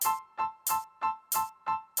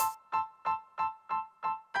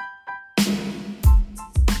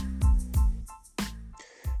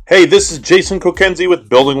Hey, this is Jason Kokenzie with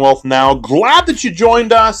Building Wealth Now. Glad that you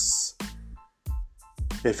joined us.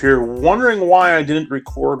 If you're wondering why I didn't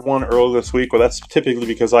record one earlier this week, well, that's typically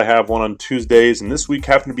because I have one on Tuesdays, and this week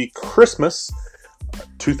happened to be Christmas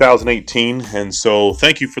 2018. And so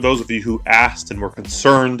thank you for those of you who asked and were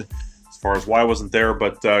concerned as far as why I wasn't there.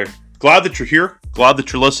 But glad that you're here. Glad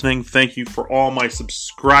that you're listening. Thank you for all my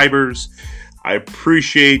subscribers. I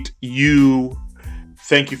appreciate you.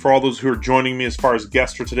 Thank you for all those who are joining me as far as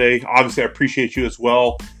guests for today. Obviously, I appreciate you as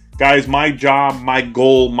well. Guys, my job, my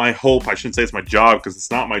goal, my hope, I shouldn't say it's my job because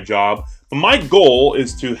it's not my job, but my goal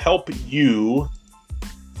is to help you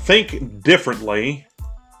think differently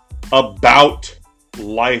about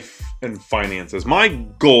life and finances. My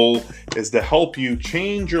goal is to help you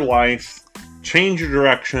change your life, change your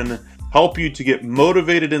direction, help you to get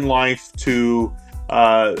motivated in life to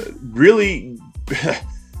really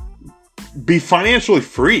be financially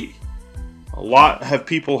free. A lot of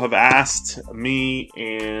people have asked me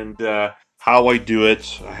and how I do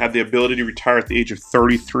it. I have the ability to retire at the age of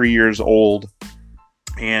 33 years old,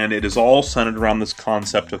 and it is all centered around this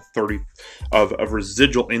concept of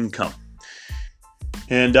residual income.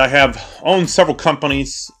 And I have owned several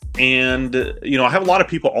companies, and I have a lot of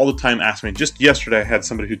people all the time ask me. Just yesterday, I had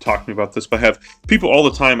somebody who talked to me about this, but I have people all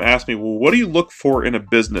the time ask me, "Well, what do you look for in a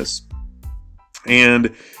business?"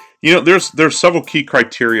 And there's several key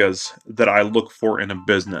criterias that I look for in a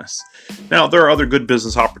business. Now, there are other good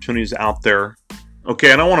business opportunities out there.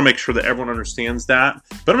 Okay, and I want to make sure that everyone understands that.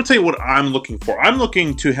 But I'm going to tell you what I'm looking for. I'm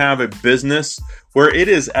looking to have a business where it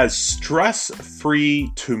is as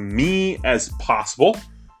stress-free to me as possible.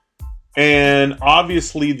 And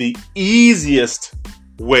obviously the easiest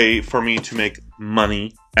way for me to make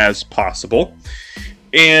money as possible.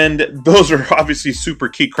 And those are obviously super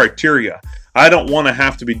key criteria. I don't want to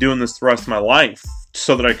have to be doing this the rest of my life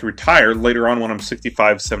so that I can retire later on when I'm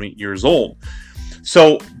 65, 70 years old.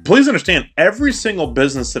 So please understand, every single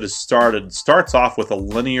business that is started starts off with a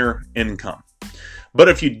linear income. But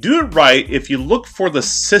if you do it right, if you look for the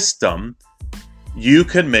system, you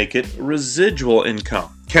can make it residual income.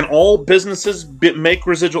 Can all businesses make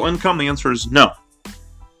residual income? The answer is no.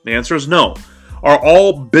 The answer is no. Are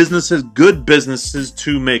all businesses good businesses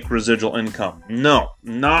to make residual income? No,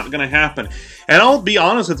 not going to happen. And I'll be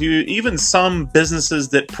honest with you, even some businesses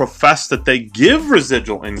that profess that they give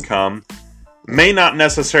residual income may not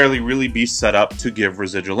necessarily really be set up to give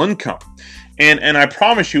residual income. And I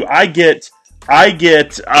promise you, I get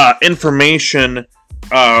information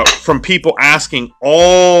from people asking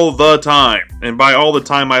all the time. And by all the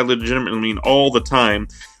time, I legitimately mean all the time.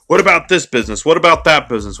 What about this business? What about that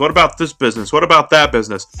business? What about this business? What about that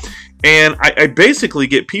business? And I basically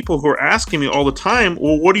get people who are asking me all the time,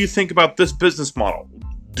 well, what do you think about this business model?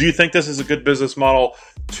 Do you think this is a good business model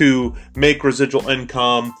to make residual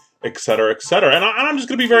income, et cetera, et cetera? And I'm just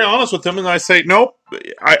going to be very honest with them. And I say, nope,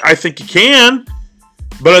 I think you can.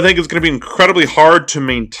 But I think it's going to be incredibly hard to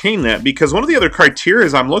maintain that, because one of the other criteria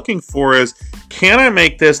I'm looking for is, can I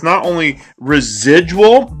make this not only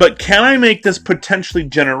residual, but can I make this potentially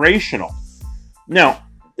generational? Now,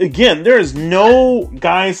 again, there is no,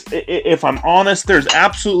 guys, if I'm honest, there's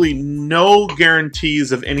absolutely no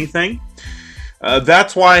guarantees of anything.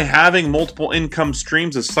 That's why having multiple income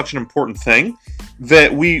streams is such an important thing,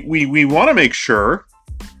 that we want to make sure,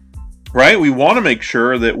 right? We want to make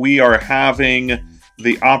sure that we are having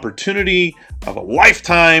the opportunity of a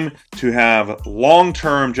lifetime to have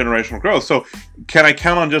long-term generational growth. So can I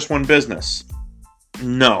count on just one business?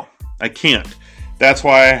 No, I can't. That's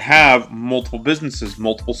why I have multiple businesses,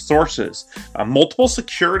 multiple sources, multiple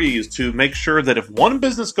securities to make sure that if one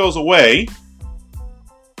business goes away,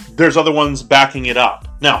 there's other ones backing it up.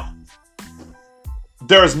 Now,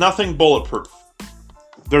 there is nothing bulletproof.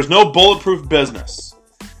 There's no bulletproof business.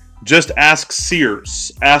 Just ask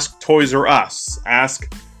Sears, ask Toys R Us,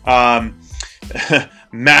 ask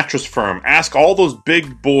Mattress Firm, ask all those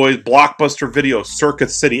big boys, Blockbuster Video,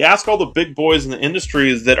 Circuit City, ask all the big boys in the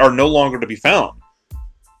industries that are no longer to be found.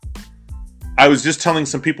 I was just telling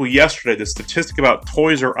some people yesterday the statistic about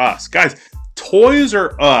Toys R Us. Guys, Toys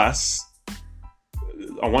R Us,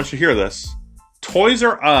 I want you to hear this, Toys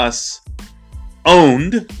R Us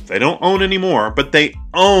owned, they don't own anymore, but they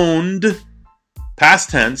owned, past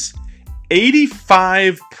tense,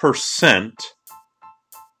 85%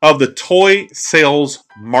 of the toy sales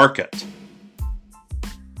market.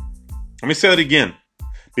 Let me say that again,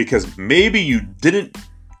 because maybe you didn't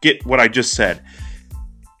get what I just said.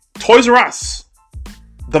 Toys R Us,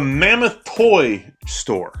 the mammoth toy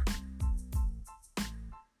store,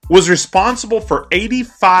 was responsible for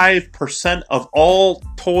 85% of all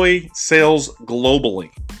toy sales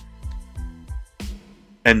globally.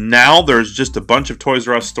 And now there's just a bunch of Toys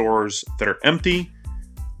R Us stores that are empty,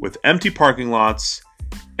 with empty parking lots,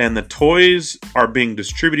 and the toys are being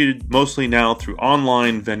distributed mostly now through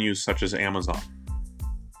online venues such as Amazon.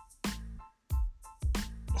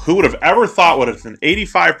 Who would have ever thought with an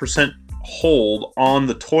 85% hold on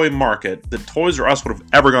the toy market that Toys R Us would have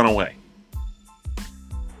ever gone away?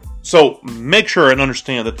 So make sure and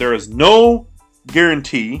understand that there is no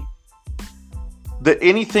guarantee that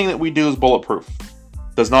anything that we do is bulletproof.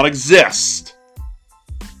 Does not exist.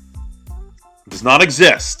 Does not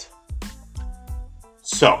exist.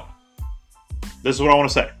 So, this is what I want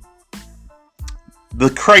to say. The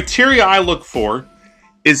criteria I look for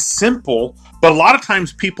is simple, but a lot of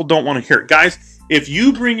times people don't want to hear it. Guys, if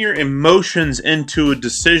you bring your emotions into a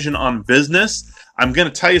decision on business, I'm going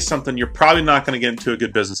to tell you something, you're probably not going to get into a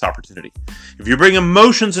good business opportunity. If you bring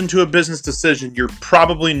emotions into a business decision, you're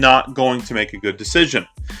probably not going to make a good decision.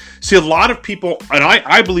 See, a lot of people, and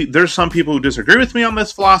I believe there's some people who disagree with me on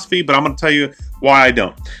this philosophy, but I'm going to tell you why I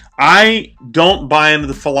don't. I don't buy into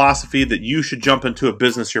the philosophy that you should jump into a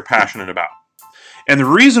business you're passionate about. And the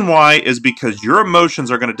reason why is because your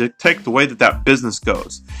emotions are going to dictate the way that business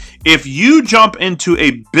goes. If you jump into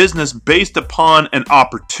a business based upon an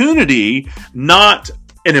opportunity, not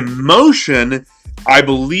an emotion, I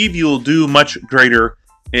believe you'll do much greater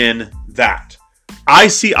in that. I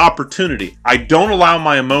see opportunity. I don't allow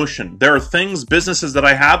my emotion. There are businesses that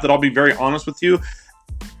I have that I'll be very honest with you,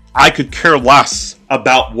 I could care less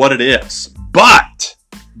about what it is. But,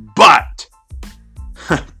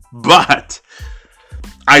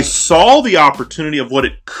 I saw the opportunity of what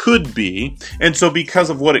it could be, and so because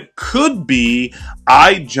of what it could be,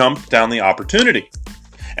 I jumped down the opportunity.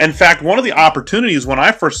 In fact, one of the opportunities when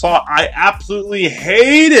I first saw it, I absolutely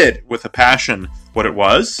hated with a passion what it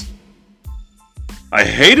was. I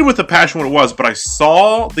hated with a passion what it was, but I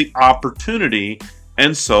saw the opportunity,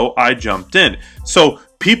 and so I jumped in. So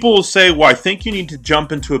people will say, well, I think you need to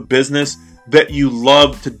jump into a business that you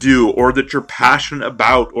love to do or that you're passionate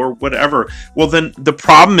about or whatever. Well, then the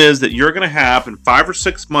problem is that you're going to have in 5 or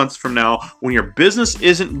 6 months from now, when your business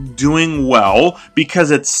isn't doing well because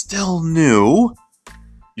it's still new,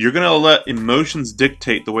 you're going to let emotions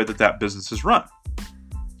dictate the way that business is run.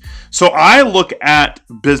 So I look at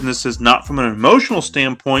businesses not from an emotional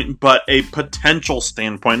standpoint, but a potential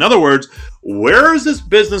standpoint. In other words, where is this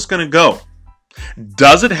business going to go?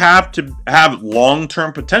 Does it have to have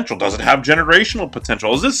long-term potential? Does it have generational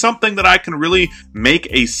potential? Is this something that I can really make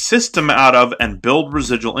a system out of and build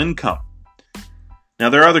residual income? Now,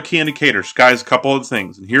 there are other key indicators, guys, a couple of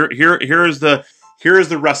things. And here is the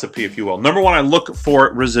recipe, if you will. Number one, I look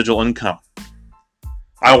for residual income.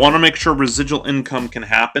 I want to make sure residual income can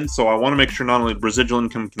happen. So I want to make sure not only residual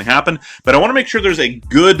income can happen, but I want to make sure there's a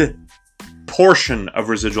good portion of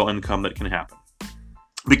residual income that can happen.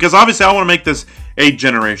 Because obviously I want to make this a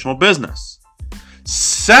generational business.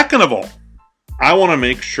 Second of all, I want to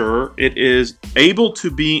make sure it is able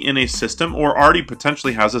to be in a system or already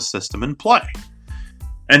potentially has a system in play.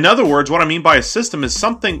 In other words, what I mean by a system is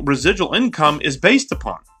something residual income is based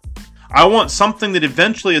upon. I want something that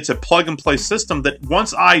eventually it's a plug-and-play system that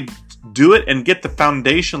once I do it and get the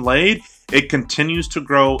foundation laid, it continues to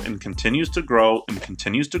grow and continues to grow and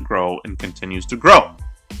continues to grow and continues to grow.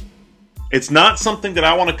 It's not something that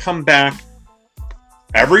I want to come back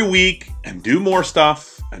every week and do more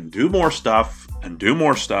stuff and do more stuff and do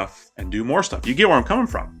more stuff and do more stuff. You get where I'm coming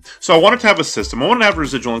from. So I wanted to have a system. I wanted to have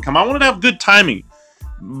residual income. I wanted to have good timing.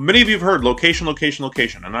 Many of you have heard location.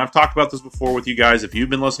 And I've talked about this before with you guys. If you've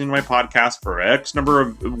been listening to my podcast for X number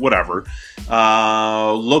of whatever,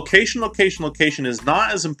 location is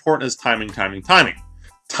not as important as timing.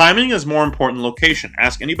 Timing is more important than location.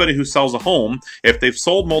 Ask anybody who sells a home. If they've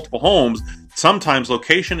sold multiple homes, sometimes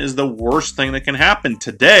location is the worst thing that can happen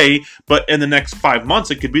today, but in the next 5 months,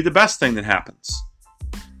 it could be the best thing that happens.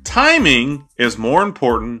 Timing is more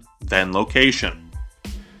important than location.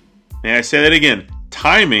 May I say that again?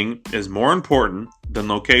 Timing is more important than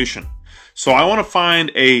location. So I want to find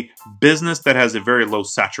a business that has a very low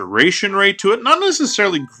saturation rate to it. Not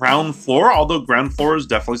necessarily ground floor, although ground floor is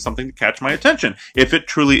definitely something to catch my attention if it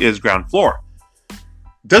truly is ground floor.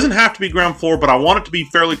 Doesn't have to be ground floor, but I want it to be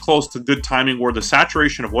fairly close to good timing where the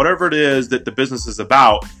saturation of whatever it is that the business is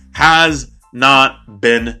about has not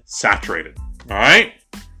been saturated. All right?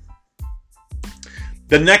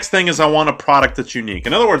 The next thing is I want a product that's unique.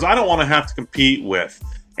 In other words, I don't want to have to compete with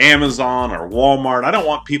Amazon or Walmart. I don't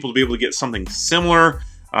want people to be able to get something similar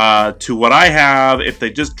to what I have if they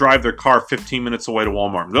just drive their car 15 minutes away to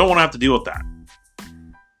Walmart. I don't want to have to deal with that.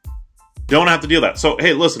 Don't have to deal with that. So,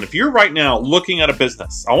 hey, listen, if you're right now looking at a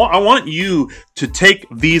business, I want you to take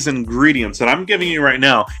these ingredients that I'm giving you right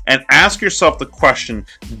now and ask yourself the question,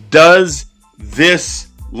 does this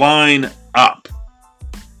line up?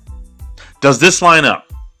 Does this line up?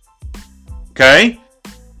 Okay?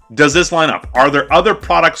 Does this line up? Are there other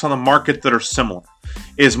products on the market that are similar?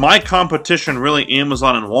 Is my competition really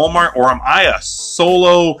Amazon and Walmart, or am I a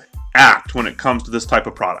solo act when it comes to this type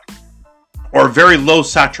of product? Or a very low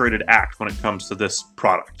saturated act when it comes to this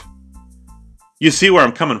product? You see where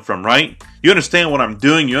I'm coming from, right? You understand what I'm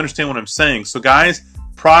doing. You understand what I'm saying. So guys,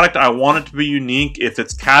 product, I want it to be unique. If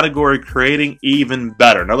it's category creating, even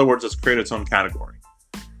better. In other words, let's create its own category.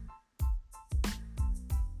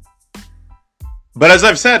 But as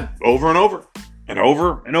I've said over and over and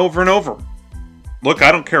over and over and over, look,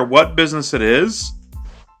 I don't care what business it is.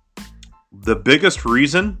 The biggest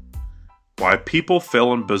reason why people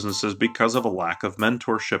fail in business is because of a lack of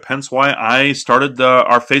mentorship. Hence why I started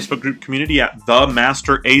our Facebook group community at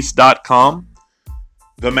themasterace.com.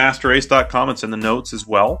 Themasterace.com. It's in the notes as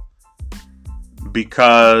well.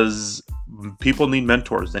 Because people need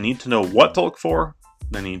mentors. They need to know what to look for.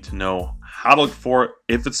 They need to know how to look for it,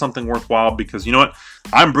 if it's something worthwhile. Because you know what?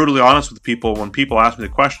 I'm brutally honest with people. When people ask me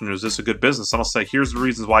the question, is this a good business? And I'll say, here's the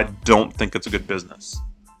reasons why I don't think it's a good business.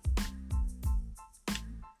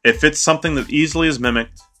 If it's something that easily is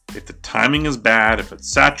mimicked, if the timing is bad, if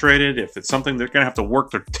it's saturated, if it's something they're going to have to work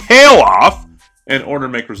their tail off in order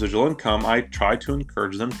to make residual income, I try to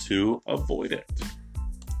encourage them to avoid it.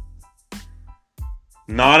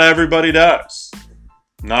 Not everybody does.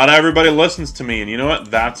 Not everybody listens to me, and you know what?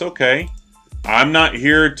 That's okay. I'm not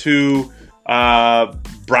here to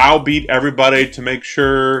browbeat everybody to make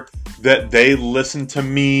sure that they listen to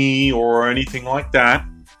me or anything like that.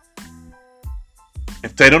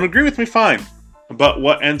 If they don't agree with me, fine. But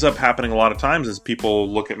what ends up happening a lot of times is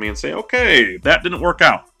people look at me and say, okay, that didn't work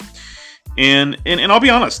out. And I'll be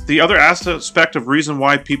honest, the other aspect of reason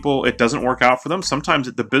why it doesn't work out for them,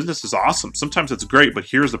 sometimes the business is awesome. Sometimes it's great, but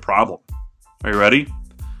here's the problem. Are you ready?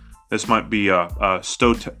 This might be a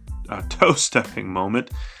toe-stepping moment.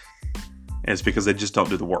 And it's because they just don't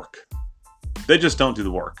do the work. They just don't do the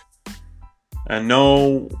work. And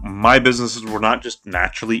no, my businesses were not just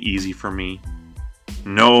naturally easy for me.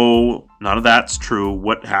 No, none of that's true.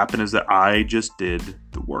 What happened is that I just did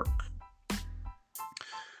the work.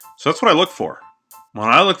 So that's what I look for. When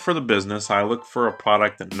I look for the business, I look for a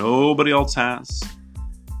product that nobody else has.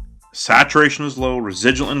 Saturation is low.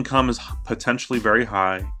 Residual income is potentially very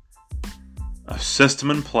high. A system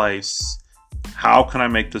in place. How can I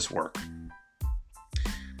make this work?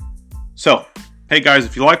 So, hey guys,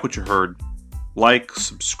 if you like what you heard, like,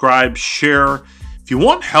 subscribe, share. If you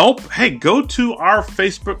want help, hey, go to our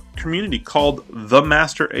Facebook community called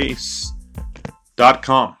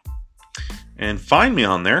themasterace.com and find me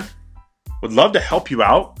on there. Would love to help you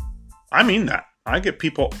out. I mean that. I get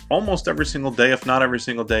people almost every single day, if not every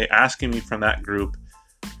single day, asking me from that group,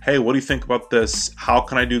 hey, what do you think about this? How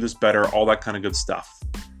can I do this better? All that kind of good stuff.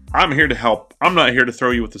 I'm here to help. I'm not here to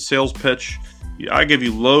throw you with a sales pitch. I give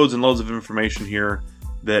you loads and loads of information here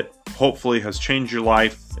that hopefully has changed your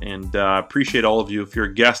life, and appreciate all of you. If you're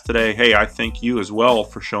a guest today, hey, I thank you as well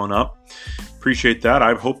for showing up. Appreciate that.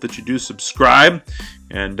 I hope that you do subscribe,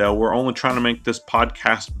 and we're only trying to make this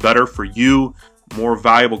podcast better for you, more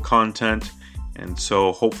valuable content, and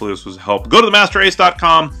so hopefully this was a help. Go to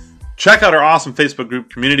themasterace.com. Check out our awesome Facebook group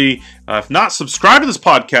community. If not, subscribe to this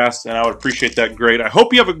podcast, and I would appreciate that great. I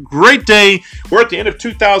hope you have a great day. We're at the end of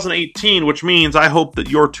 2018, which means I hope that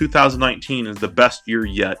your 2019 is the best year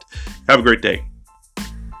yet. Have a great day.